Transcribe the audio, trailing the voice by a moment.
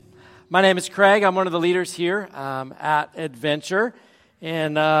My name is Craig. I'm one of the leaders here at Adventure.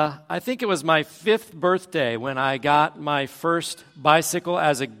 And I think it was my 5th birthday when I got my first bicycle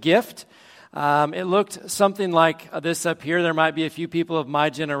as a gift. It looked something like this up here. There might be a few people of my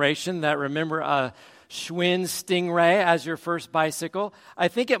generation that remember a Schwinn Stingray as your first bicycle. I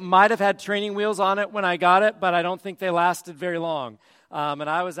think it might have had training wheels on it when I got it, but I don't think they lasted very long. And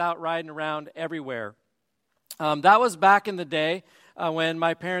I was out riding around everywhere. That was back in the day when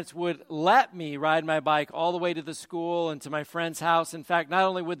my parents would let me ride my bike all the way to the school and to my friend's house. In fact, not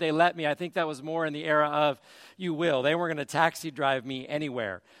only would they let me, I think that was more in the era of you will. They weren't going to taxi drive me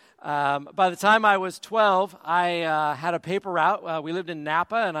anywhere. By the time I was 12, I had a paper route. We lived in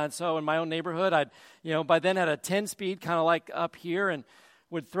Napa, and so in my own neighborhood, by then had a 10-speed, kind of like up here, and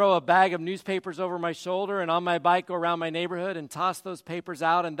would throw a bag of newspapers over my shoulder and on my bike go around my neighborhood and toss those papers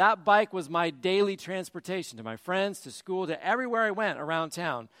out. And that bike was my daily transportation to my friends, to school, to everywhere I went around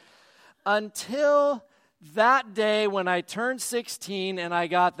town. Until that day when I turned 16 and I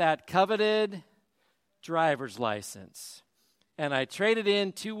got that coveted driver's license. And I traded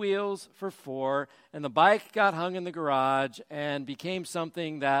in 2 wheels for 4, and the bike got hung in the garage and became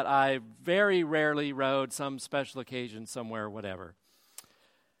something that I very rarely rode, some special occasion somewhere, whatever.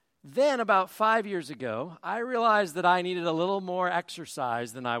 Then, about 5 years ago, I realized that I needed a little more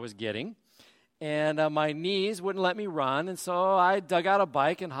exercise than I was getting, and my knees wouldn't let me run, and so I dug out a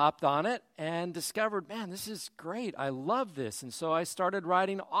bike and hopped on it and discovered, man, this is great. I love this, and so I started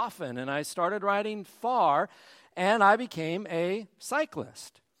riding often, and I started riding far, and I became a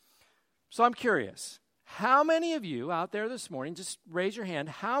cyclist. So I'm curious, how many of you out there this morning, just raise your hand,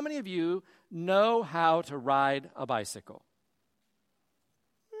 how many of you know how to ride a bicycle?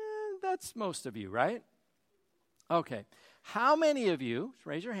 That's most of you, right? Okay. How many of you,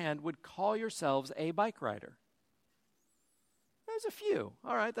 raise your hand, would call yourselves a bike rider? There's a few.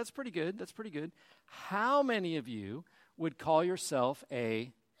 All right, that's pretty good. That's pretty good. How many of you would call yourself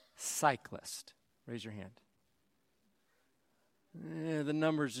a cyclist? Raise your hand. The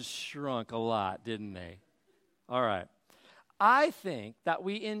numbers just shrunk a lot, didn't they? All right. I think that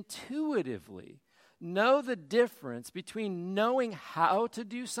we intuitively know the difference between knowing how to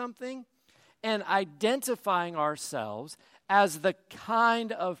do something and identifying ourselves as the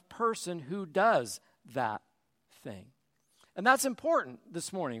kind of person who does that thing. And that's important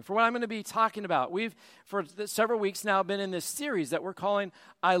this morning for what I'm going to be talking about. We've, for several weeks now, been in this series that we're calling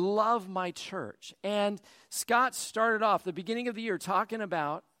I Love My Church. And Scott started off the beginning of the year talking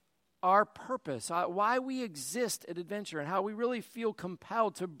about our purpose, why we exist at Adventure, and how we really feel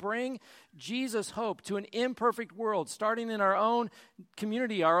compelled to bring Jesus' hope to an imperfect world, starting in our own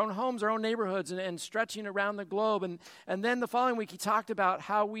community, our own homes, our own neighborhoods, and stretching around the globe. And then the following week, he talked about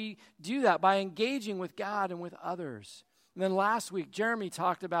how we do that by engaging with God and with others. And then last week, Jeremy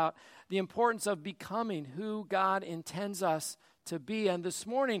talked about the importance of becoming who God intends us to be. And this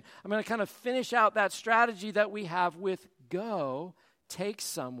morning, I'm going to kind of finish out that strategy that we have with Go. Take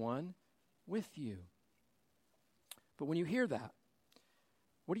someone with you. But when you hear that,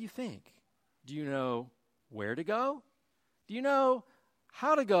 what do you think? Do you know where to go? Do you know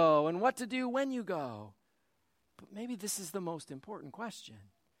how to go and what to do when you go? But maybe this is the most important question.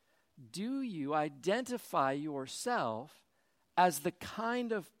 Do you identify yourself as the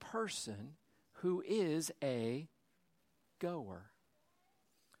kind of person who is a goer?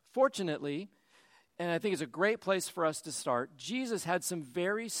 Fortunately, and I think it's a great place for us to start, Jesus had some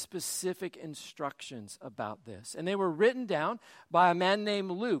very specific instructions about this. And they were written down by a man named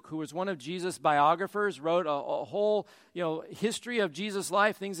Luke, who was one of Jesus' biographers, wrote a whole history of Jesus'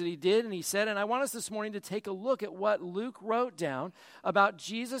 life, things that he did and he said. And I want us this morning to take a look at what Luke wrote down about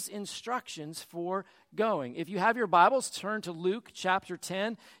Jesus' instructions for going. If you have your Bibles, turn to Luke chapter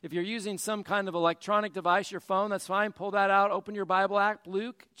 10. If you're using some kind of electronic device, your phone, that's fine. Pull that out, open your Bible app,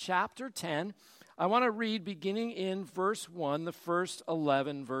 Luke chapter 10. I want to read beginning in verse 1, the first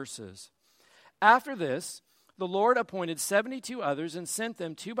 11 verses. After this, the Lord appointed 72 others and sent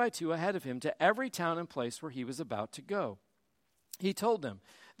them 2 by 2 ahead of him to every town and place where he was about to go. He told them,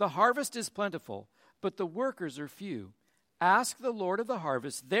 "The harvest is plentiful, but the workers are few. Ask the Lord of the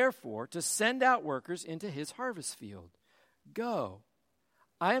harvest, therefore, to send out workers into his harvest field. Go.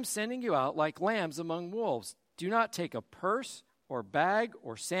 I am sending you out like lambs among wolves. Do not take a purse or bag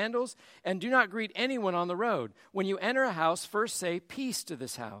or sandals, and do not greet anyone on the road. When you enter a house, first say, 'Peace to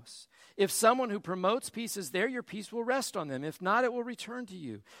this house.' If someone who promotes peace is there, your peace will rest on them. If not, it will return to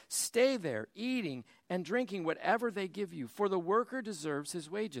you. Stay there, eating and drinking whatever they give you, for the worker deserves his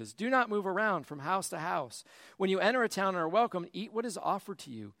wages. Do not move around from house to house. When you enter a town and are welcomed, eat what is offered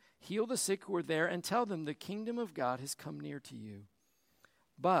to you. Heal the sick who are there, and tell them the kingdom of God has come near to you.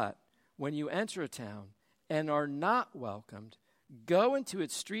 But when you enter a town and are not welcomed, go into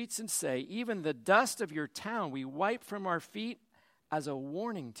its streets and say, even the dust of your town we wipe from our feet as a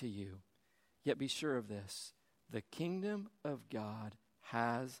warning to you. Yet be sure of this, the kingdom of God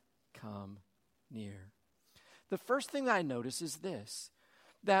has come near. The first thing that I notice is this,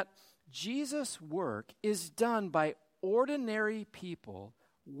 that Jesus' work is done by ordinary people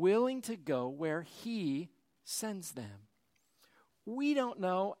willing to go where he sends them. We don't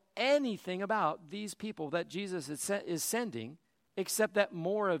know anything about these people that Jesus is sending, except that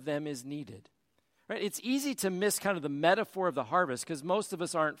more of them is needed. Right? It's easy to miss kind of the metaphor of the harvest because most of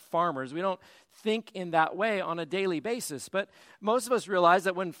us aren't farmers. We don't think in that way on a daily basis. But most of us realize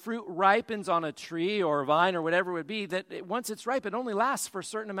that when fruit ripens on a tree or a vine or whatever it would be, that once it's ripe, it only lasts for a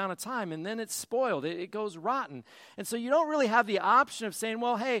certain amount of time, and then it's spoiled. It goes rotten. And so you don't really have the option of saying,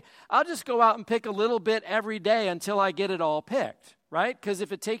 well, hey, I'll just go out and pick a little bit every day until I get it all picked. Right? Because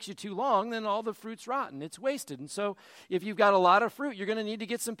if it takes you too long, then all the fruit's rotten. It's wasted. And so if you've got a lot of fruit, you're going to need to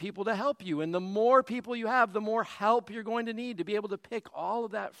get some people to help you. And the more people you have, the more help you're going to need to be able to pick all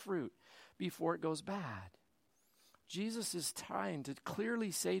of that fruit before it goes bad. Jesus is trying to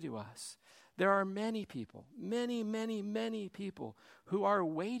clearly say to us, there are many people, many, many, many people who are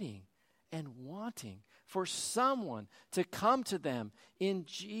waiting and wanting for someone to come to them in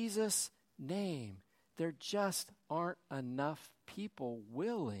Jesus' name. There just aren't enough people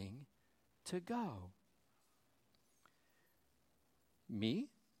willing to go. Me?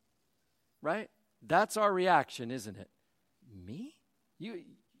 Right? That's our reaction, isn't it? Me? You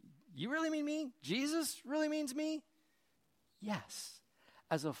really mean me? Jesus really means me? Yes.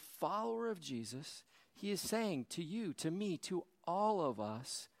 As a follower of Jesus, he is saying to you, to me, to all of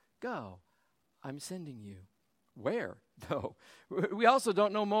us, go. I'm sending you. Where, though? We also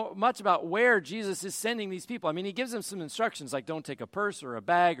don't know much about where Jesus is sending these people. I mean, he gives them some instructions, like don't take a purse or a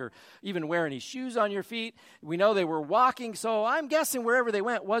bag or even wear any shoes on your feet. We know they were walking, so I'm guessing wherever they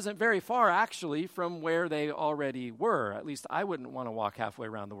went wasn't very far, actually, from where they already were. At least I wouldn't want to walk halfway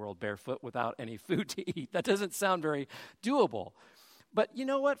around the world barefoot without any food to eat. That doesn't sound very doable. But you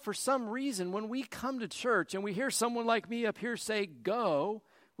know what? For some reason, when we come to church and we hear someone like me up here say, go,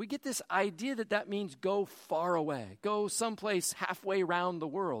 we get this idea that means go far away, go someplace halfway around the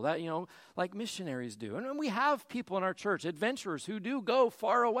world, that, like missionaries do. And we have people in our church, adventurers, who do go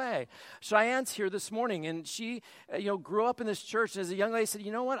far away. Cheyenne's here this morning, and she, grew up in this church, and as a young lady said,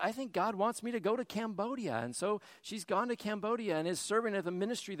 you know what, I think God wants me to go to Cambodia. And so she's gone to Cambodia and is serving at the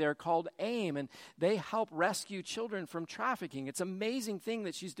ministry there called AIM, and they help rescue children from trafficking. It's an amazing thing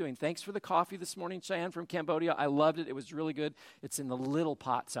that she's doing. Thanks for the coffee this morning, Cheyenne from Cambodia. I loved it. It was really good. It's in the little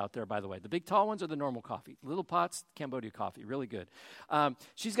pots out there, by the way. The big tall ones are the normal coffee. Little pots, Cambodia coffee, really good.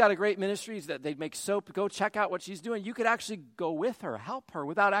 She's got a great ministry that they make soap. Go check out what she's doing. You could actually go with her, help her,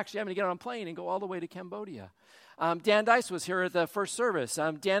 without actually having to get on a plane and go all the way to Cambodia. Dan Dice was here at the first service.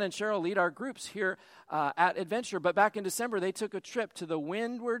 Dan and Cheryl lead our groups here at Adventure, but back in December, they took a trip to the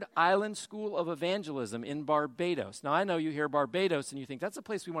Windward Island School of Evangelism in Barbados. Now, I know you hear Barbados and you think that's a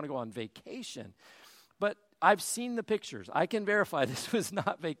place we want to go on vacation, but I've seen the pictures. I can verify this was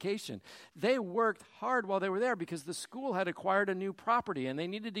not vacation. They worked hard while they were there because the school had acquired a new property and they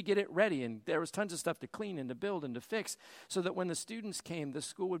needed to get it ready. And there was tons of stuff to clean and to build and to fix so that when the students came, the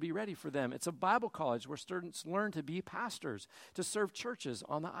school would be ready for them. It's a Bible college where students learn to be pastors, to serve churches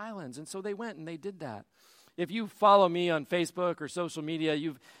on the islands. And so they went and they did that. If you follow me on Facebook or social media,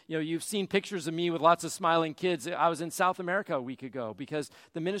 you've seen pictures of me with lots of smiling kids. I was in South America a week ago because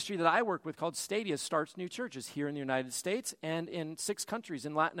the ministry that I work with called Stadia starts new churches here in the United States and in 6 countries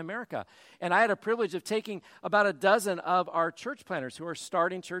in Latin America. And I had a privilege of taking about a dozen of our church planners who are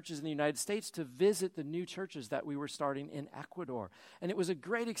starting churches in the United States to visit the new churches that we were starting in Ecuador. And it was a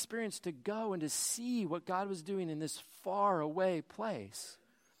great experience to go and to see what God was doing in this far away place.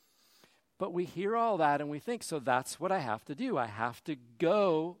 But we hear all that and we think, so that's what I have to do. I have to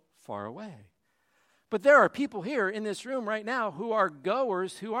go far away. But there are people here in this room right now who are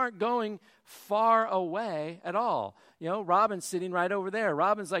goers who aren't going far away at all. Robin's sitting right over there.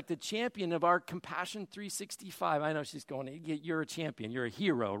 Robin's like the champion of our Compassion 365. I know she's going, you're a champion. You're a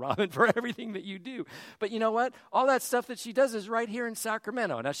hero, Robin, for everything that you do. But you know what? All that stuff that she does is right here in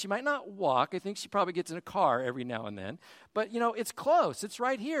Sacramento. Now, she might not walk. I think she probably gets in a car every now and then. But, it's close. It's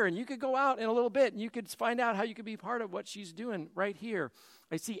right here. And you could go out in a little bit and you could find out how you could be part of what she's doing right here.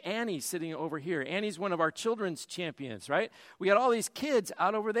 I see Annie sitting over here. Annie's one of our children's champions, right? We got all these kids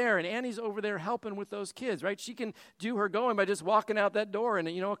out over there, and Annie's over there helping with those kids, right? She can do her going by just walking out that door and,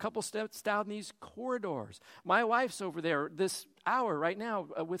 a couple steps down these corridors. My wife's over there this hour right now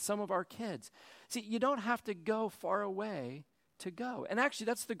with some of our kids. See, you don't have to go far away to go. And actually,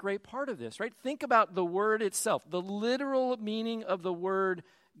 that's the great part of this, right? Think about the word itself, the literal meaning of the word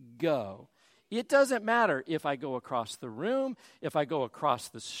go. It doesn't matter if I go across the room, if I go across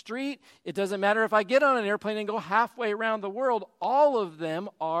the street. It doesn't matter if I get on an airplane and go halfway around the world. All of them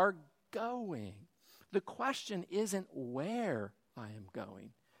are going. The question isn't where I am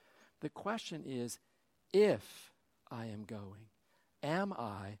going. The question is if I am going. Am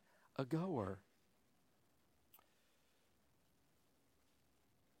I a goer?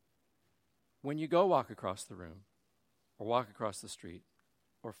 When you go walk across the room, or walk across the street,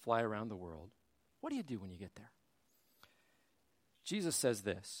 or fly around the world, what do you do when you get there? Jesus says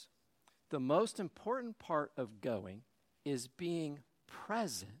this: the most important part of going is being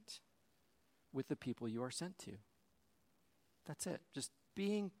present with the people you are sent to. That's it. Just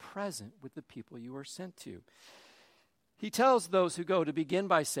being present with the people you are sent to. He tells those who go to begin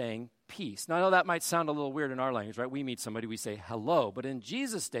by saying peace. Now, I know that might sound a little weird in our language, right? We meet somebody, we say hello. But in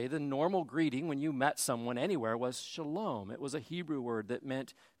Jesus' day, the normal greeting when you met someone anywhere was shalom. It was a Hebrew word that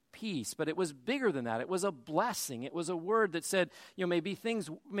meant peace, but it was bigger than that. It was a blessing. It was a word that said, may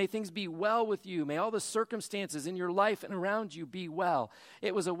things be well with you. May all the circumstances in your life and around you be well.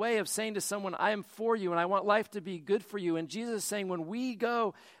 It was a way of saying to someone, I am for you and I want life to be good for you. And Jesus is saying when we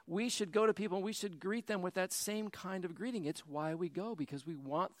go, we should go to people and we should greet them with that same kind of greeting. It's why we go, because we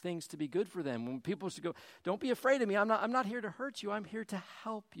want things to be good for them. When people should go, don't be afraid of me. I'm not here to hurt you. I'm here to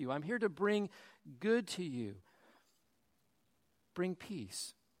help you. I'm here to bring good to you. Bring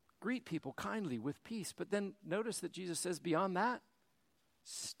peace. Greet people kindly with peace. But then notice that Jesus says beyond that,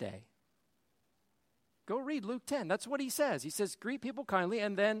 stay. Go read Luke 10. That's what he says. He says greet people kindly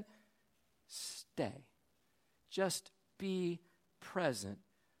and then stay. Just be present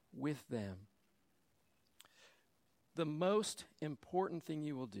with them. The most important thing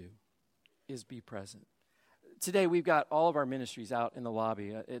you will do is be present. Today, we've got all of our ministries out in the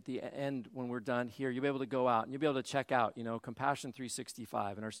lobby. At the end, when we're done here, you'll be able to go out and you'll be able to check out, Compassion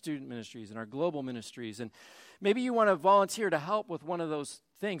 365 and our student ministries and our global ministries. And maybe you want to volunteer to help with one of those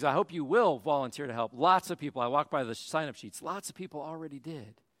things. I hope you will volunteer to help. Lots of people, I walked by the sign-up sheets, lots of people already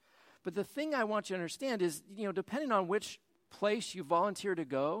did. But the thing I want you to understand is, depending on which place you volunteer to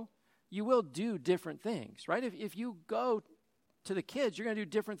go, you will do different things, right? If you go to the kids, you're going to do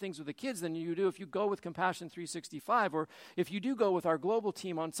different things with the kids than you do if you go with Compassion 365, or if you do go with our global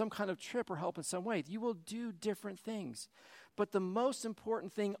team on some kind of trip or help in some way. You will do different things. But the most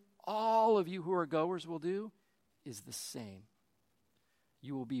important thing all of you who are goers will do is the same.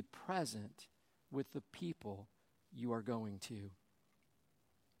 You will be present with the people you are going to.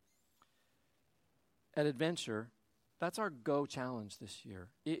 At Adventure, that's our Go challenge this year.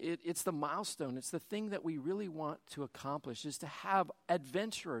 It's the milestone. It's the thing that we really want to accomplish, is to have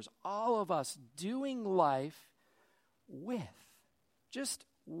adventurers, all of us, doing life with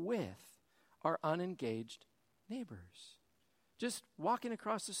our unengaged neighbors. Just walking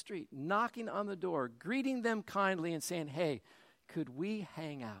across the street, knocking on the door, greeting them kindly and saying, hey, could we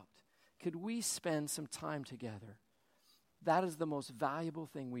hang out? Could we spend some time together? That is the most valuable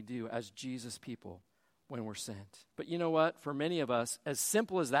thing we do as Jesus people when we're sent. But you know what? For many of us, as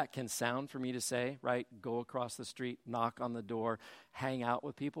simple as that can sound for me to say, right? Go across the street, knock on the door, hang out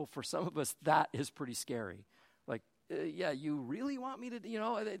with people. For some of us, that is pretty scary. Like, you really want me to,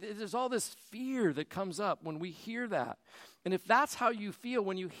 there's all this fear that comes up when we hear that. And if that's how you feel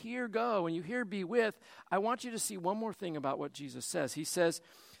when you hear go, when you hear be with, I want you to see one more thing about what Jesus says. He says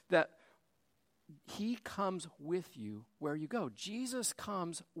that he comes with you where you go. Jesus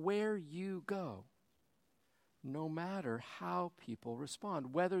comes where you go, no matter how people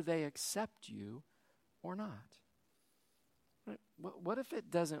respond, whether they accept you or not. Right? What if it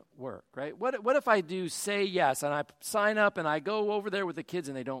doesn't work, right? What if I do say yes and I sign up and I go over there with the kids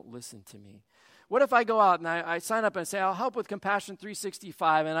and they don't listen to me? What if I go out and I sign up and say, I'll help with Compassion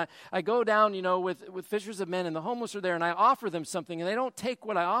 365, and I go down, with Fishers of Men, and the homeless are there, and I offer them something, and they don't take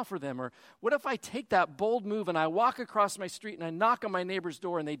what I offer them? Or what if I take that bold move and I walk across my street and I knock on my neighbor's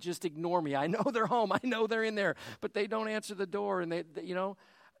door and they just ignore me? I know they're home. I know they're in there, but they don't answer the door, and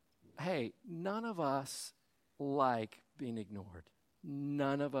hey, none of us like being ignored.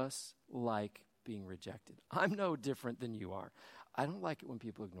 None of us like being rejected. I'm no different than you are. I don't like it when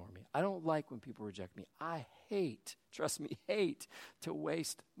people ignore me. I don't like when people reject me. I hate to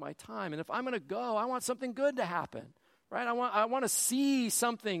waste my time. And if I'm going to go, I want something good to happen, right? I want to see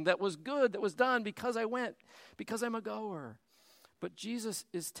something that was good, that was done because I went, because I'm a goer. But Jesus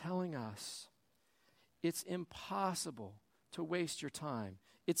is telling us it's impossible to waste your time.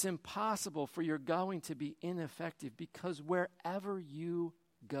 It's impossible for your going to be ineffective, because wherever you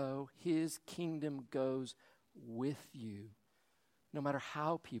go, his kingdom goes with you. no matter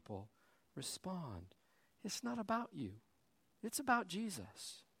how people respond. It's not about you. It's about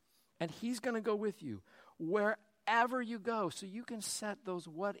Jesus. And he's going to go with you wherever you go, so you can set those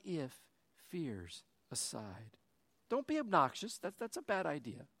what-if fears aside. Don't be obnoxious. That's a bad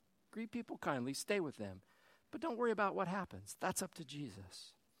idea. Greet people kindly. Stay with them. But don't worry about what happens. That's up to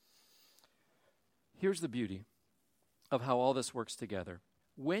Jesus. Here's the beauty of how all this works together.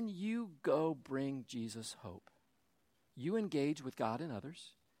 When you go bring Jesus hope, you engage with God and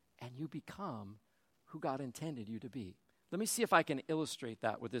others, and you become who God intended you to be. Let me see if I can illustrate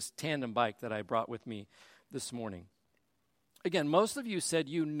that with this tandem bike that I brought with me this morning. Again, most of you said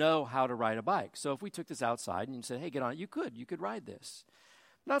you know how to ride a bike. So if we took this outside and you said, hey, get on it, you could ride this.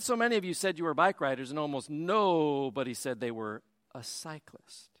 Not so many of you said you were bike riders, and almost nobody said they were a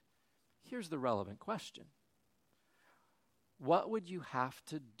cyclist. Here's the relevant question. What would you have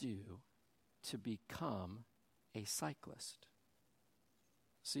to do to become a cyclist?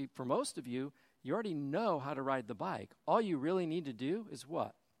 See, for most of you, you already know how to ride the bike. All you really need to do is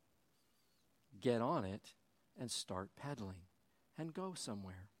what? Get on it and start pedaling and go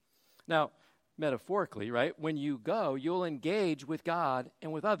somewhere. Now, metaphorically, right, when you go, you'll engage with God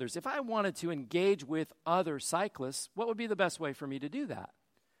and with others. If I wanted to engage with other cyclists, what would be the best way for me to do that?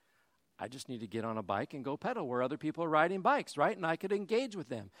 I just need to get on a bike and go pedal where other people are riding bikes, right? And I could engage with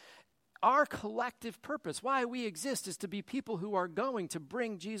them. Our collective purpose, why we exist, is to be people who are going to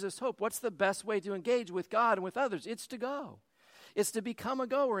bring Jesus hope. What's the best way to engage with God and with others? It's to go. It's to become a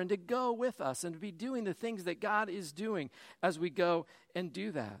goer and to go with us and to be doing the things that God is doing as we go and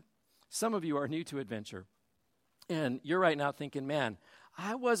do that. Some of you are new to adventure, and you're right now thinking, man,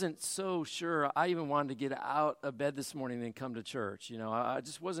 I wasn't so sure I even wanted to get out of bed this morning and come to church. You know, I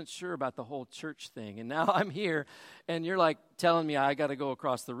just wasn't sure about the whole church thing. And now I'm here, and you're like telling me I got to go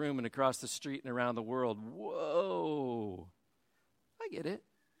across the room and across the street and around the world. Whoa. I get it,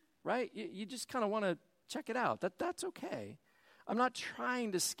 right? You just kind of want to check it out. That's okay. I'm not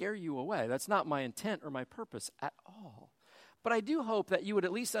trying to scare you away. That's not my intent or my purpose at all. But I do hope that you would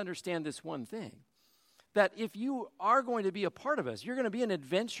at least understand this one thing. That if you are going to be a part of us, you're going to be an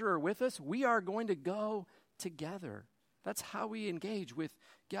adventurer with us, we are going to go together. That's how we engage with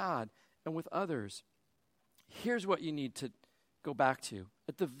God and with others. Here's what you need to go back to.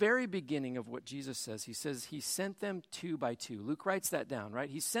 At the very beginning of what Jesus says, he says he sent them 2 by 2. Luke writes that down, right?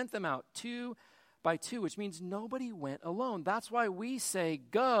 He sent them out 2 by 2, which means nobody went alone. That's why we say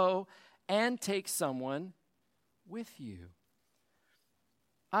go and take someone with you.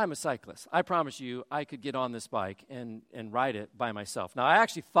 I'm a cyclist. I promise you I could get on this bike and ride it by myself. Now, I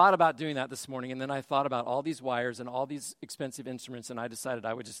actually thought about doing that this morning, and then I thought about all these wires and all these expensive instruments, and I decided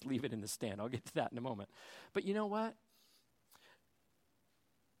I would just leave it in the stand. I'll get to that in a moment. But you know what?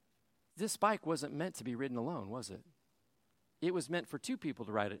 This bike wasn't meant to be ridden alone, was it? It was meant for 2 people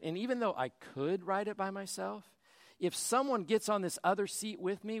to ride it. And even though I could ride it by myself, if someone gets on this other seat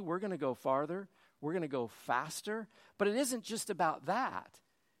with me, we're going to go farther. We're going to go faster. But it isn't just about that.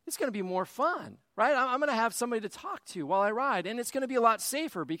 It's going to be more fun, right? I'm going to have somebody to talk to while I ride, and it's going to be a lot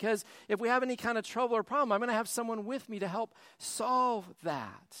safer because if we have any kind of trouble or problem, I'm going to have someone with me to help solve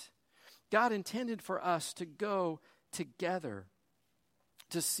that. God intended for us to go together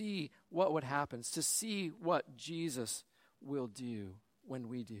to see what would happen, to see what Jesus will do when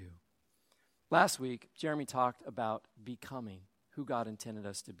we do. Last week, Jeremy talked about becoming who God intended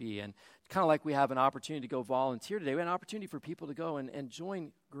us to be. And kind of like we have an opportunity to go volunteer today, we have an opportunity for people to go and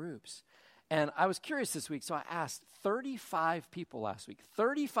join groups. And I was curious this week, so I asked 35 people last week.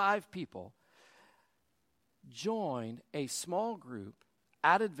 35 people joined a small group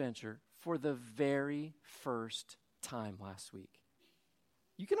at Adventure for the very first time last week.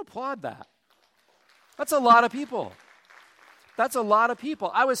 You can applaud that. That's a lot of people. That's a lot of people.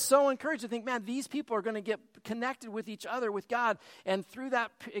 I was so encouraged to think, man, these people are going to get connected with each other, with God. And through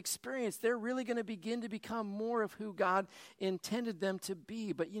that experience, they're really going to begin to become more of who God intended them to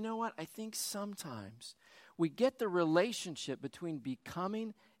be. But you know what? I think sometimes we get the relationship between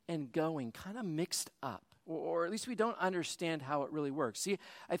becoming and going kind of mixed up. Or at least we don't understand how it really works. See,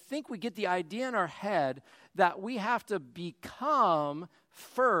 I think we get the idea in our head that we have to become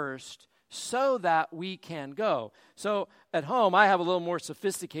first so that we can go. So at home, I have a little more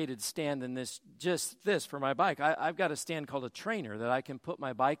sophisticated stand than just this for my bike. I've got a stand called a trainer that I can put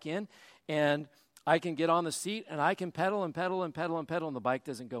my bike in, and I can get on the seat, and I can pedal and pedal and pedal and pedal, and the bike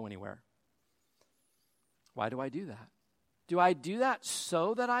doesn't go anywhere. Why do I do that? Do I do that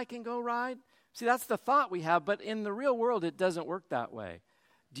so that I can go ride? See, that's the thought we have, but in the real world, it doesn't work that way.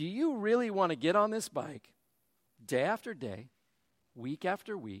 Do you really want to get on this bike day after day, week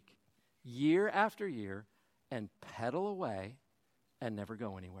after week, year after year, and pedal away and never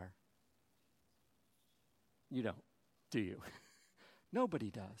go anywhere. You don't, do you?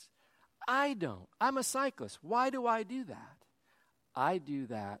 Nobody does. I don't. I'm a cyclist. Why do I do that? I do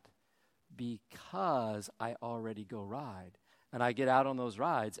that because I already go ride. And I get out on those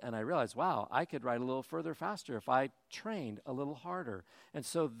rides and I realize, wow, I could ride a little further faster if I trained a little harder. And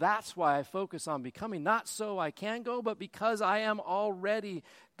so that's why I focus on becoming, not so I can go, but because I am already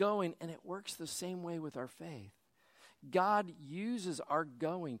going. And it works the same way with our faith. God uses our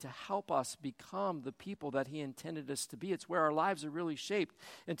going to help us become the people that he intended us to be. It's where our lives are really shaped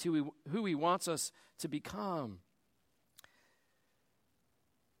into who he wants us to become.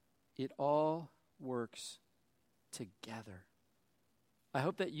 It all works together. I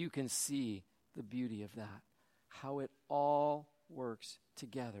hope that you can see the beauty of that, how it all works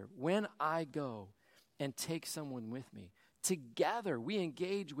together. When I go and take someone with me, together we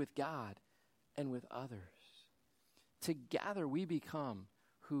engage with God and with others. Together we become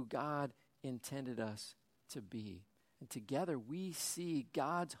who God intended us to be. And together we see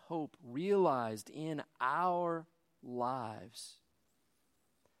God's hope realized in our lives.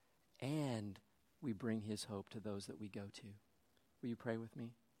 And we bring his hope to those that we go to. Will you pray with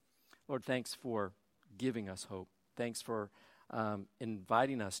me? Lord, thanks for giving us hope. Thanks for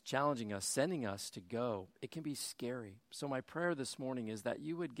inviting us, challenging us, sending us to go. It can be scary. So my prayer this morning is that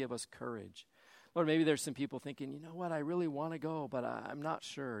you would give us courage. Lord, maybe there's some people thinking, you know what, I really want to go, but I'm not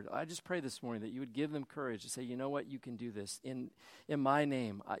sure. I just pray this morning that you would give them courage to say, you know what, you can do this. In my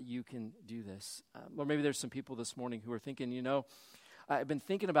name, you can do this. Or maybe there's some people this morning who are thinking, you know, I've been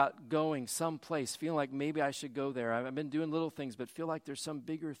thinking about going someplace, feeling like maybe I should go there. I've been doing little things, but feel like there's some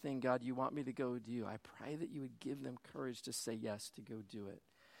bigger thing, God, you want me to go do. I pray that you would give them courage to say yes, to go do it.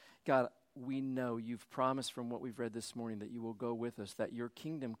 God, we know you've promised from what we've read this morning that you will go with us, that your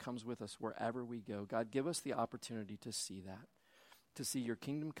kingdom comes with us wherever we go. God, give us the opportunity to see that, to see your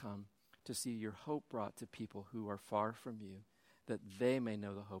kingdom come, to see your hope brought to people who are far from you, that they may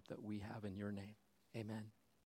know the hope that we have in your name. Amen.